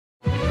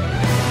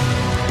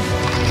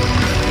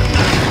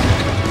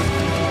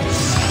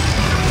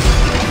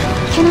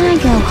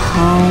go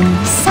home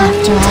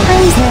after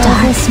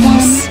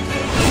darkness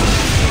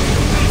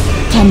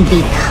can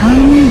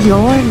become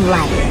your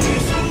light.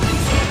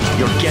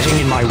 You're getting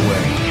in my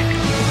way.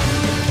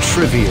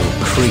 Trivial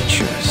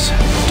creatures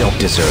don't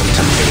deserve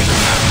to live.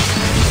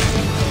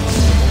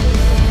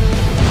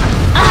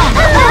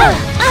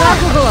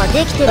 覚悟は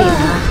できてるよな。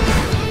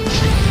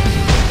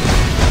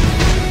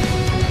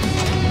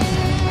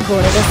こ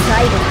れで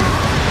最後だ。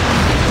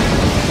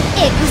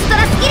エクスト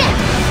ラスキル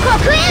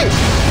刻印。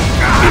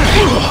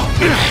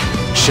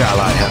Shall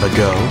I have a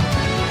go?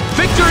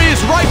 Victory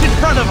is right in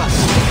front of us!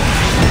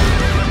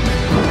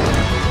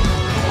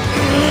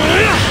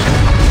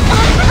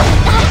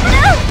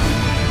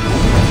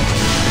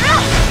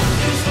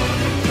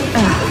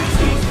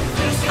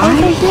 I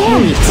hate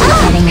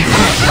getting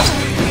hurt.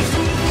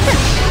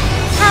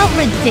 How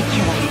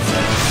ridiculous.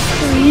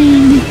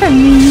 Scream for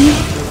me.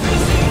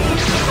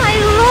 I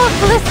love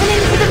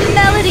listening to the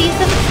melodies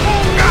of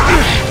pain.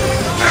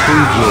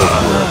 Prove your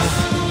worth.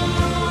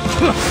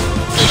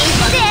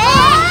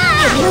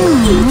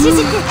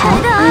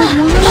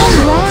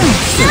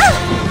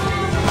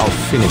 I'll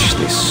finish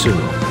this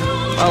soon.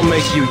 I'll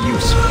make you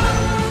useful.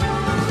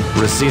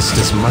 Resist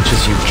as much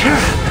as you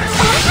can.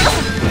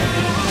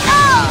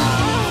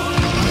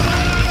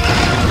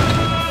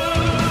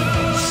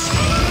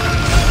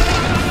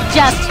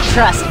 Just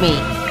trust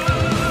me.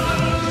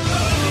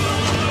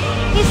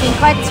 You seem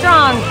quite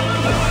strong.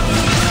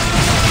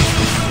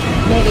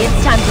 Maybe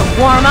it's time to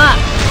warm up.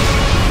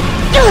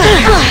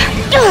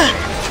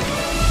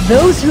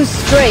 Those who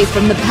stray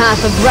from the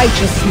path of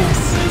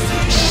righteousness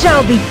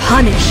shall be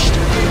punished.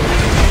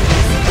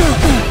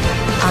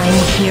 I'm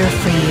here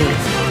for you.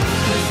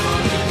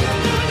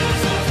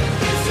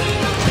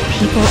 The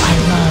people I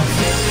love,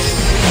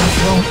 I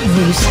won't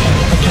lose him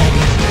again.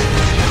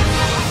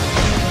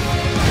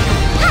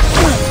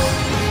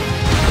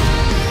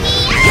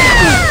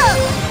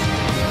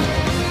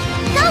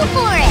 Go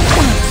for it!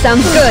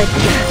 Sounds good.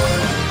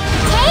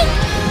 Take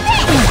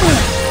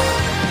this!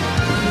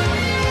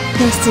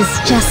 This is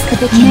just the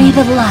beginning.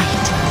 May the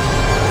light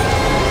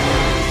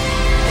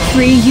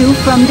free you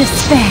from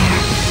despair.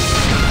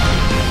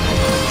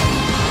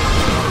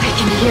 I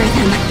can hear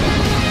them.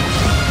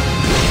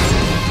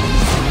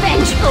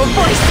 Vengeful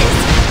voices.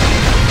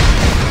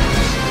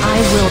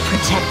 I will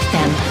protect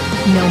them,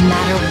 no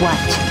matter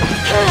what.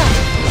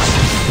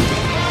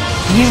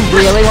 You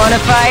really want to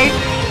fight?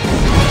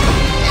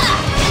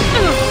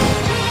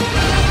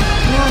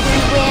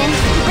 Northern wind,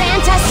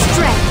 grant us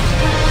strength.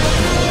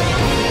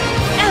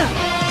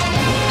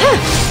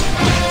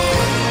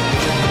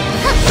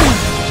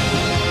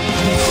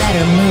 You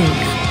better move.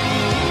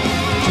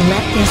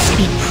 Let this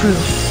be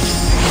proof.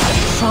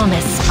 The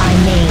promise I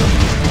made.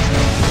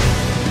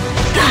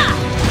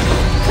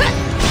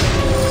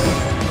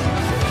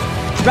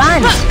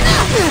 Run!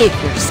 If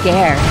you're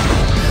scared.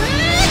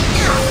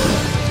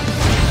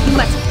 You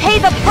must pay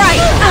the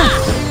price!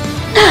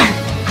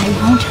 I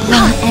won't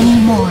run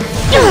anymore.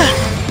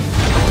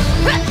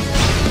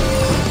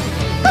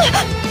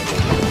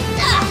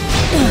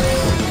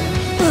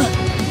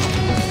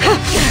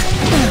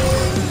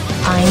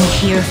 I'm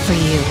here for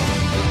you.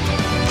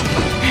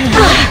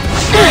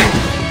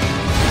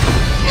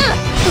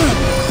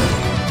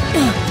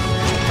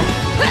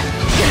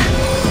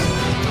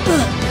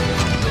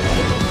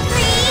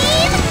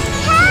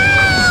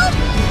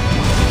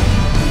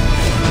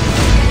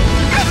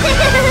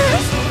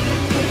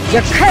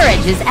 Your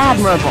courage is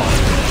admirable.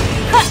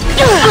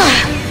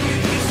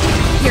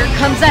 Here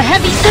comes a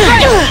heavy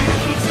strike!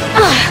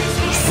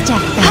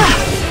 Step back.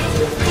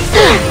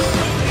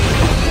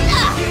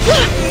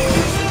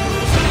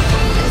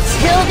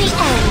 Till the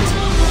end.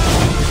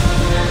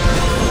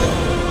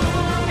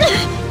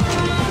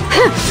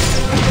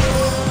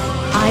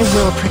 I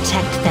will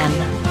protect them,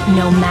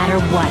 no matter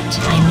what.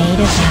 I made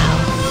a vow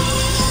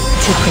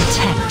to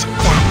protect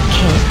that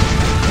kid.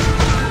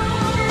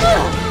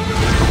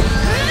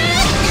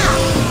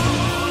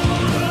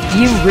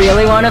 You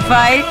really want to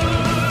fight?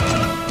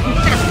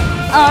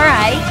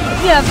 Alright,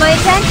 you have my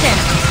attention.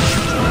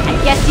 I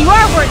guess you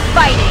are worth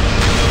fighting.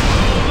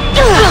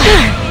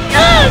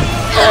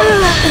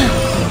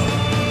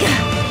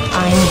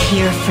 I'm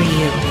here for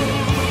you.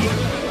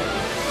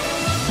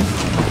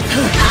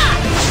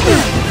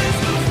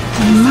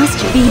 You must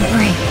be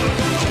brave.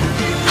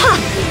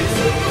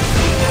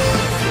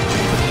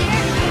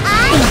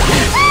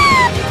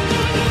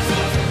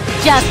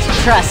 Just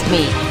trust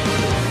me.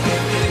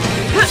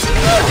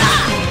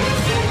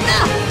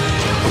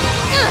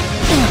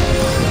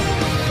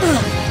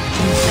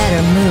 You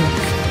better move.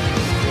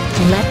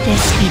 Let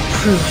this be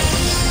proof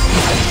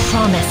of the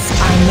promise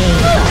I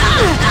made.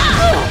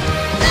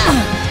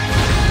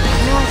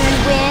 Northern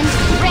wind,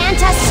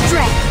 grant us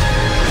strength.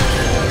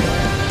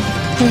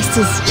 This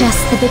is just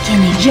the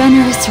beginning.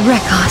 Generous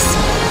Rekos,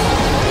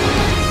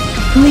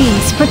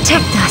 please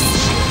protect us.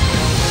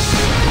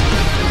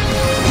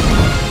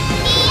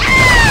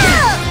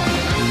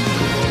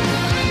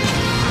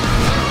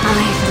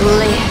 I've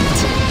lived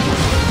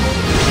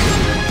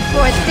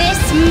for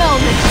this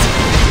moment.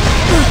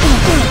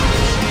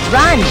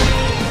 Run!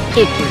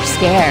 If you're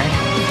scared.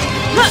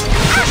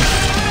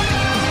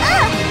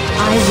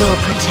 I will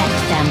protect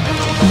them,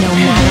 no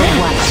matter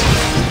what.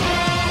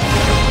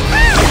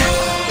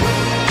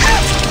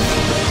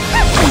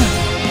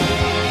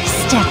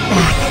 Step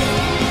back.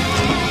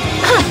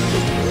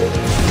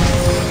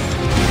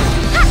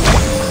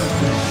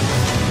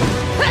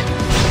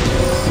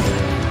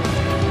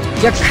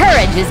 Your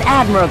courage is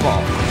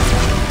admirable.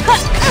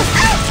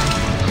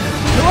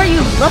 Who are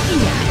you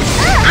looking at?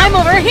 I'm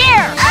over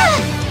here!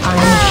 I'm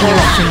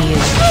here for you.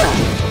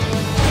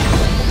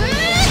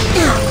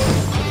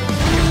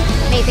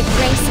 May the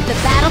grace of the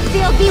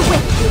battlefield be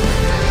with you.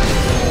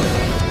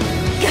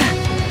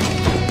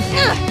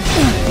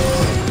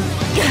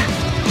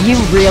 You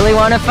really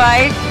want to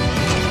fight?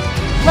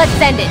 Let's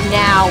end it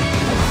now.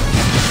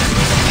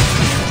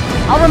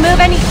 I'll remove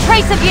any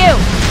trace of you!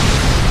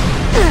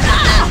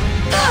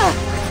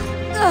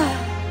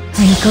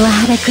 I'm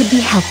glad I could be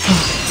helpful.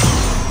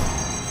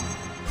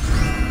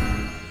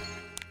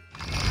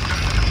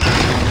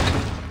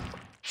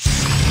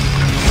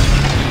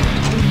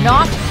 Do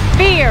not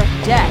fear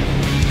death.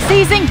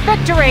 Seizing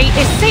victory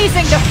is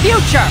seizing the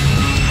future!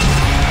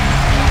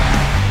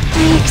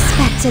 I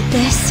expected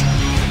this.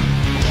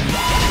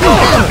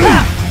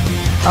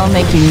 I'll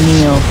make you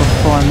kneel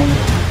before me.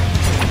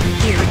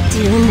 You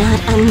do not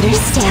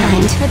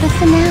understand. Time for the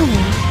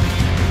finale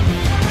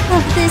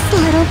of this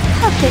little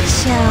puppet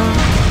show.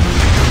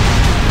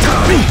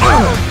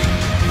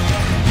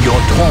 Your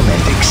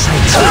torment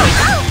excites me.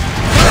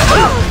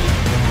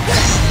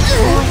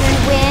 Northern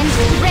wind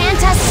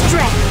grant us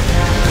strength.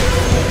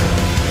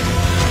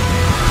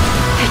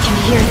 I can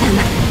hear them.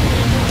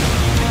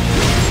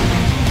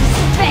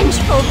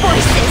 Vengeful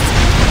voices.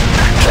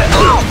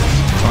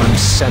 I'm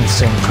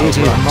sensing it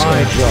is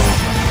my job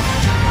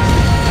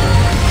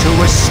to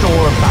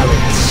restore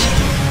balance.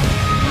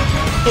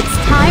 It's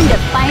time to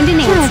find an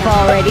answer. I've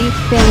already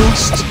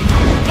finished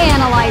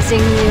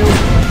analyzing you.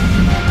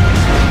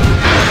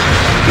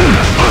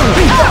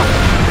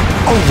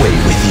 Away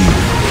with you.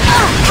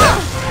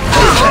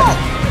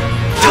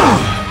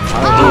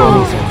 I'll do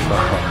anything for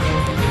her.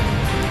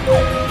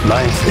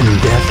 Life and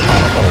death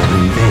are all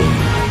in vain.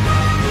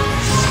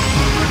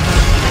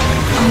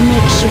 I'll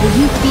make sure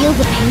you feel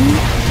the pain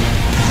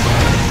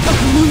of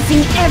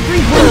losing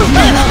everyone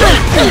you know.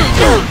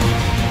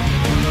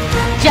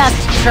 Just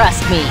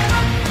trust me.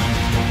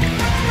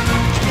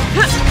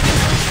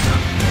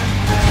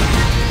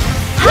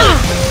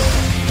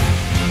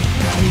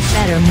 You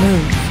better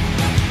move.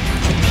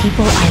 The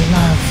people I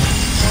love,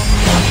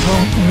 I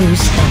won't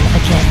lose them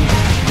again.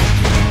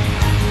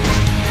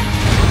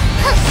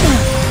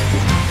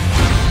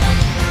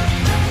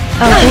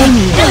 Obey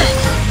me.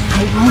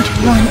 I won't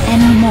run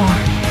anymore.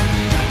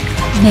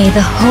 May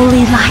the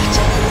holy light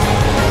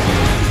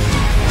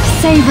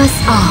save us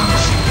all.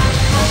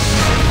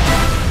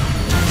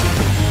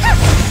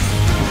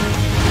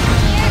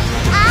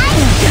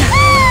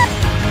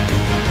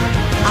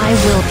 I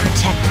will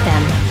protect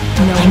them,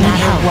 no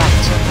matter what.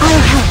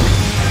 I'll help.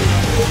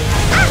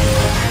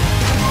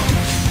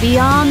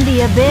 Beyond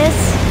the abyss,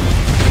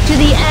 to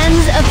the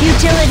ends of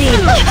futility.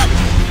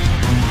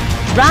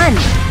 Run,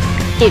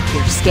 if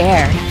you're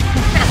scared.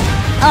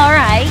 All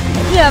right,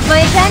 you have my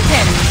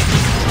attention.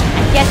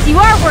 I guess you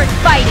are worth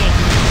fighting.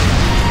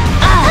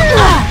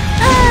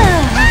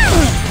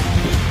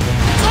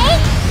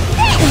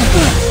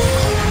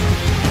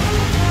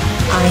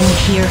 I'm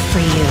here for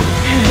you.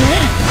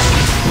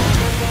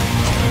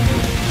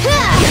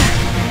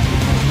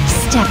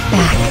 Step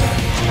back.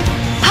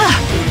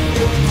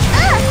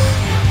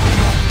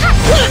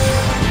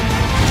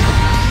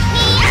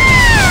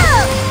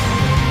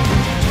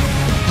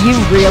 You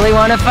really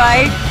want to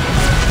fight?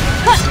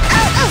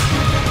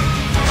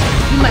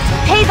 You must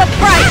pay the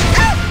price!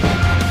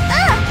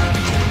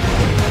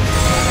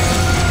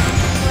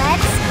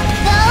 Let's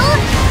go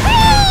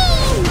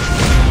green!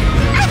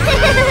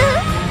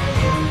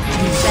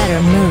 You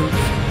better move.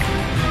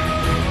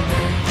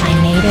 I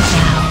made a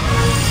vow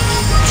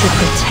to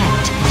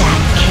protect that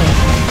kid.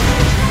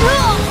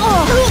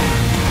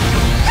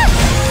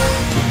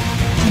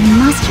 You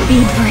must be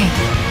brave.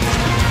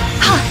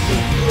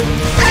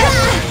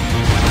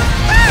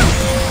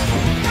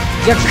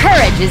 Your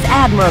courage is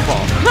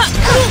admirable.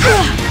 Take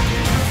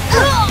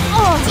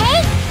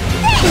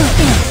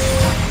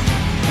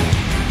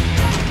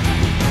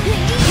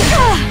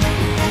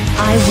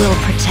I will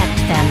protect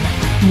them,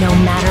 no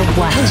matter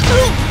what.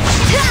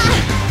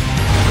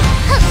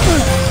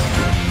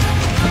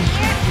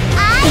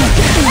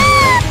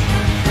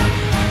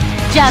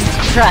 Just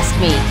trust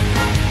me.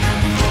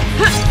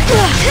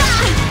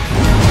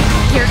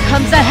 Here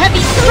comes a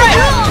heavy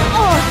strike!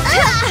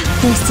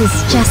 This is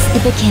just the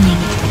beginning.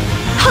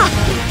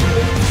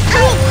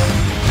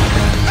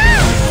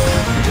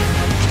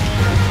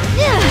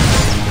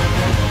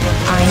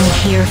 I'm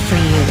here for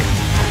you.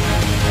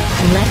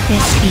 Let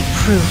this be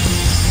proof.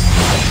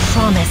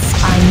 Promise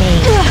I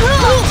made.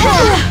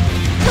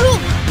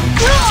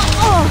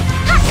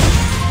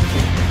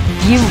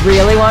 You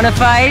really want to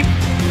fight?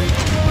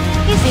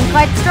 You seem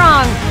quite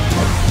strong.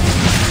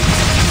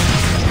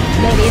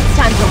 Maybe it's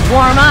time to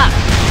warm up.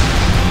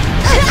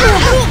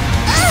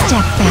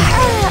 Step back.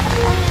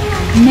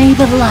 May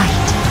the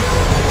light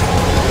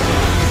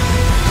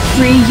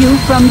free you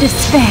from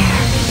despair.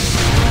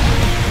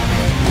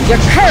 Your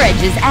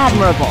courage is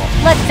admirable.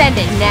 Let's end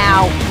it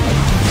now.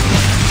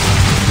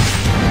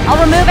 I'll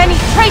remove any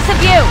trace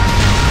of you!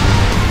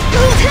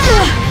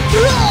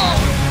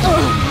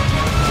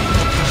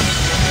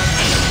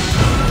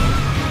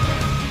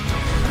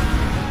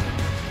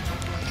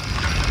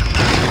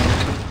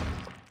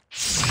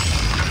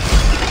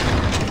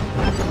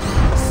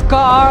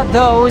 Scar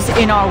those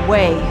in our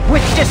way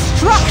with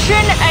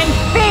destruction and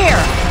fear!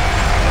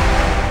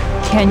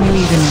 Can you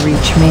even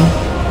reach me?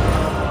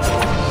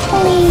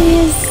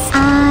 Please,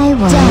 I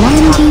will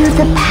lend you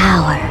the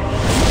power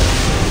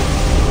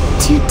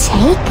to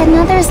take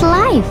another's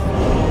life.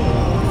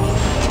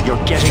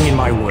 You're getting in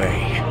my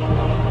way.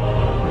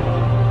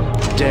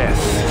 Death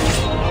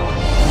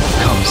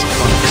comes in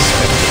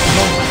unexpected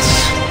moments.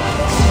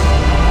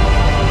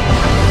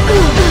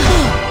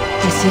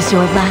 This is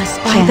your last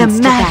chance. By the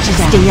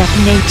majesty of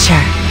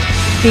nature,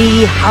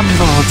 be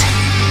humbled.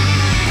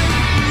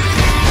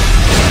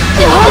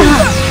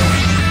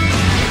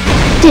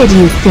 Did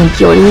you think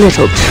your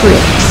little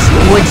tricks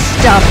Would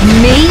stop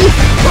me?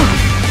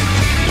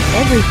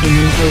 Everything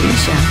in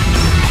Felicia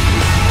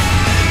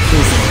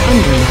is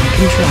under my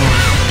control.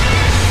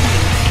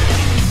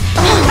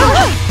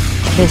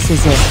 This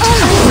is it.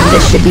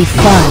 This should be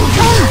fun.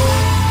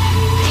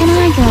 Can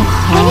I go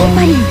home?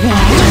 Anybody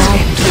there?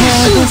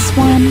 Kill this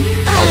one.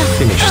 I'll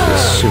finish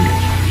this soon.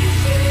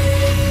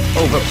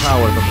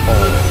 Overpower them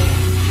all.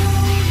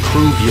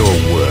 Prove your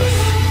worth.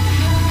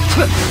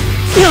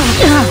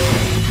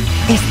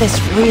 Is this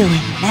really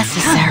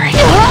necessary?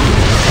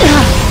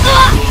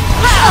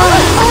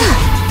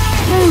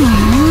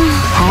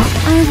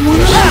 I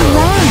want to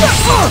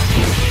rest.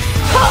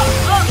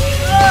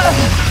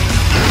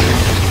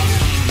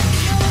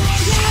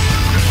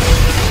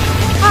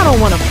 I don't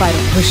want to fight a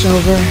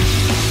pushover.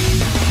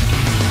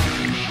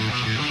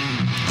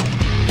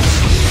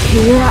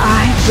 Here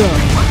I go.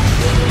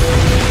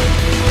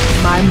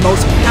 My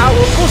most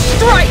powerful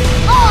strike!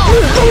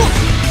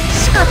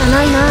 仕方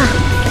ないな。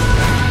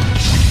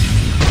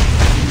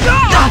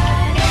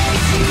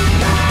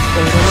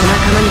俺の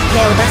仲間に手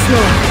を出すの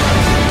は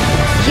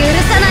許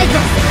さないぞ。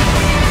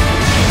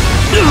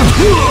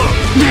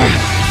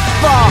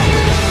Fall.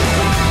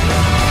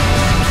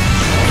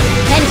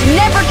 And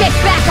never get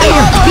back on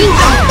your feet.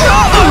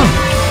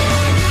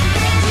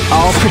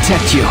 I'll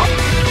protect you.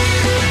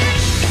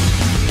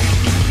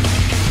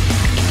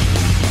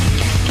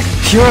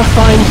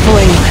 Purifying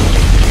flame.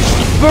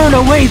 Burn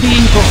away the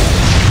evil.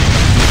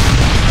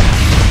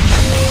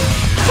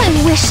 I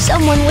wish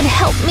someone would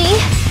help me.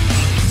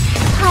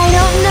 I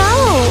don't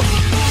know.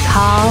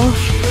 Call.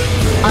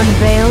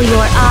 Unveil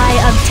your eye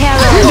of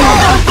terror.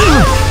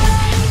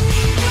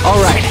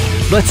 All right,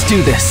 let's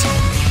do this.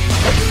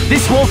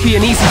 This won't be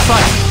an easy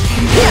fight.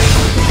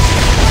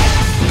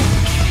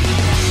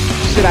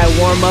 Should I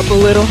warm up a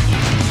little?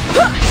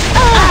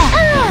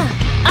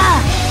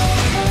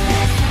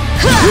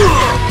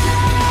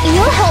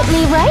 You'll help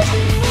me, right?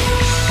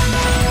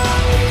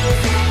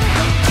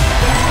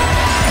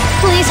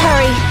 Please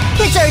hurry.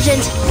 It's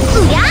urgent.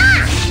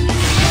 Yeah!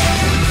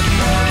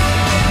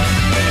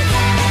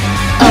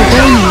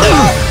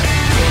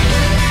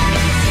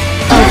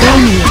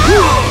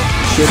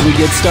 Should we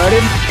get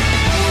started?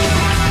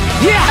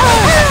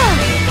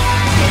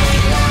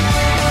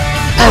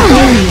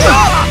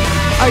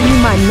 Are you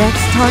my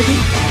next target?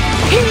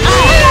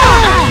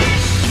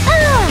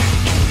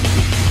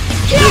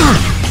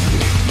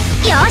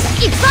 Yosh,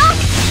 ikko!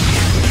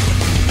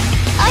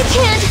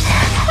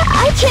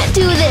 I can't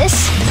do this.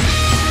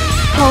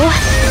 Oh,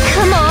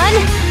 come on.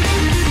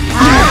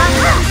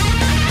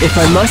 If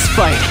I must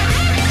fight.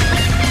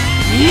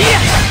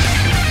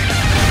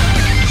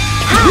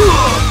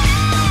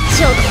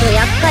 ちょっと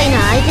厄介な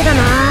相手だ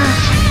な。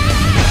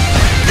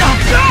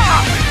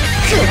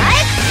くらえ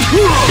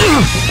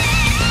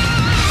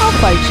I'll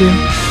fight you.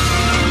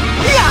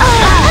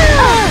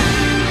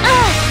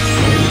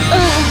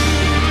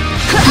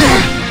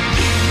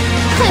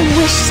 I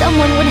wish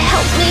someone would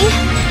help me.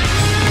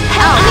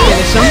 Help me!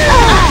 Finish him.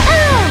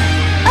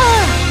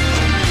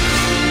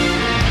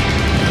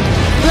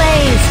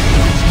 Blaze.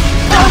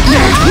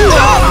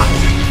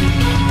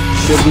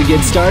 Should we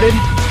get started?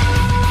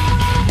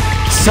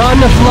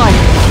 Son of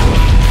light.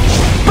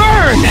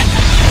 Burn!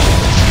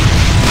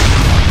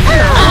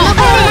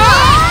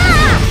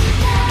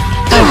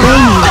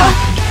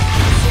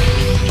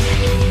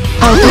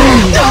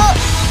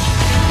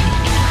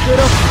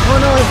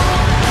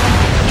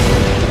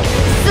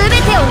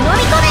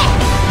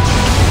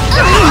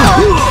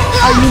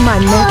 Are you my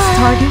next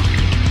target?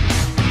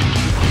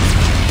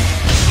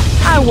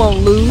 I won't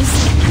lose.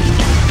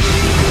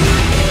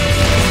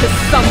 To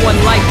someone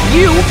like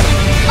you!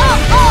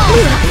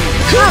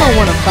 I don't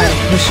want to fight a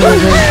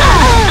pushover.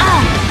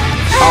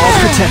 I'll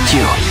protect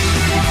you.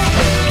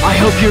 I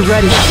hope you're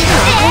ready.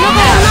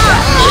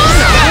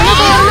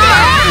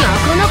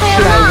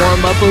 Should I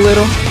warm up a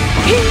little?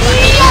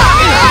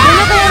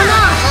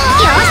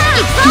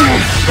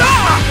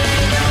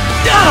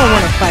 I don't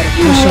want to fight a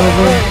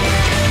pushover.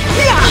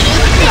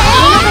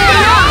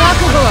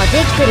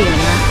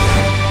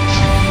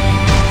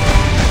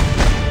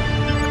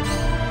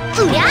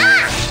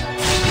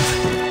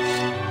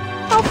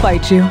 I'll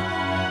fight you.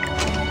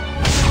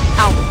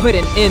 I'll put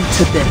an end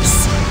to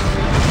this.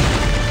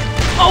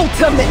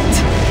 Ultimate!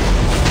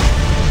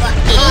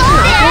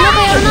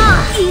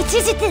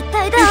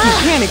 If you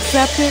can't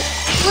accept it,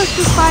 let's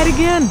just fight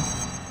again.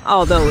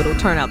 Although it'll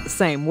turn out the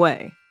same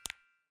way.